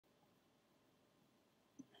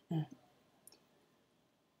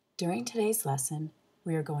During today's lesson,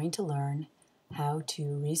 we are going to learn how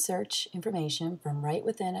to research information from right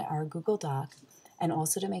within our Google Doc and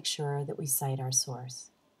also to make sure that we cite our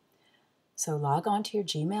source. So log on to your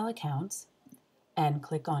Gmail accounts and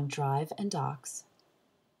click on Drive and Docs.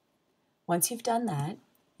 Once you've done that,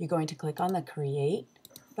 you're going to click on the Create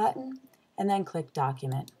button and then click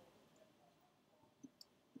Document.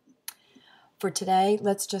 For today,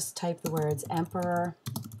 let's just type the words Emperor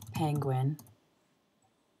Penguin.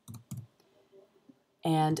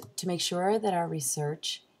 And to make sure that our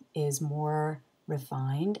research is more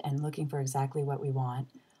refined and looking for exactly what we want,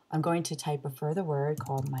 I'm going to type a further word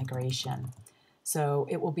called migration. So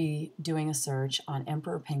it will be doing a search on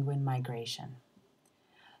emperor penguin migration.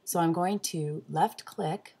 So I'm going to left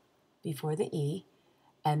click before the E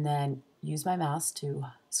and then use my mouse to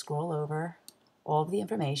scroll over all of the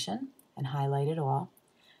information and highlight it all.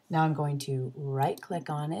 Now I'm going to right click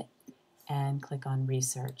on it and click on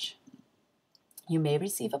research. You may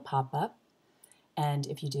receive a pop-up, and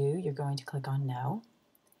if you do, you're going to click on No.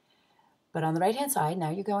 But on the right-hand side, now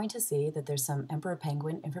you're going to see that there's some emperor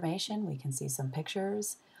penguin information. We can see some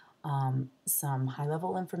pictures, some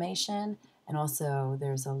high-level information, and also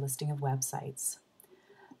there's a listing of websites.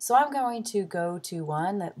 So I'm going to go to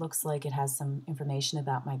one that looks like it has some information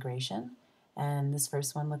about migration, and this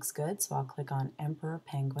first one looks good, so I'll click on Emperor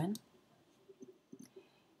Penguin.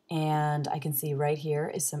 And I can see right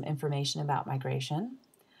here is some information about migration.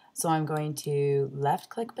 So I'm going to left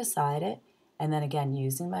click beside it, and then again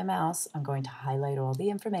using my mouse, I'm going to highlight all the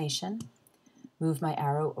information, move my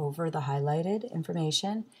arrow over the highlighted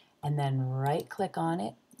information, and then right click on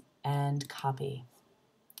it and copy.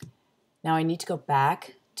 Now I need to go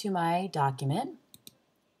back to my document,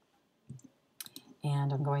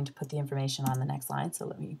 and I'm going to put the information on the next line, so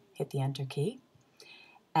let me hit the Enter key.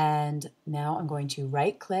 And now I'm going to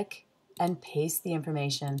right click and paste the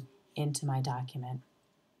information into my document.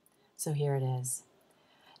 So here it is.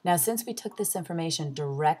 Now since we took this information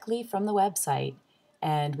directly from the website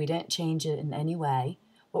and we didn't change it in any way,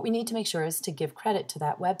 what we need to make sure is to give credit to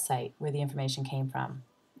that website where the information came from.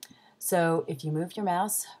 So if you move your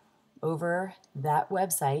mouse over that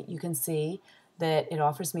website, you can see that it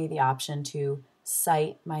offers me the option to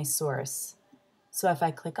cite my source. So if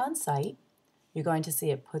I click on Cite, you're going to see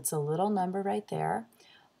it puts a little number right there,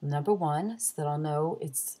 number 1, so that I'll know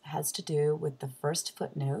it has to do with the first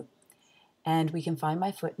footnote. And we can find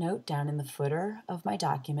my footnote down in the footer of my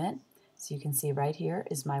document. So you can see right here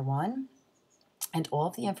is my 1 and all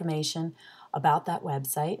of the information about that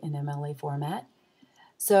website in MLA format.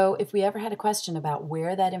 So if we ever had a question about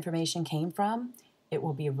where that information came from, it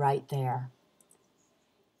will be right there.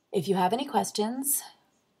 If you have any questions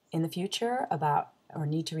in the future about or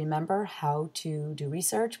need to remember how to do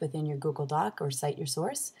research within your Google Doc or cite your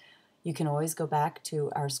source, you can always go back to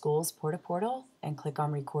our school's portal and click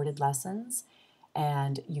on Recorded Lessons,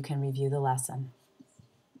 and you can review the lesson.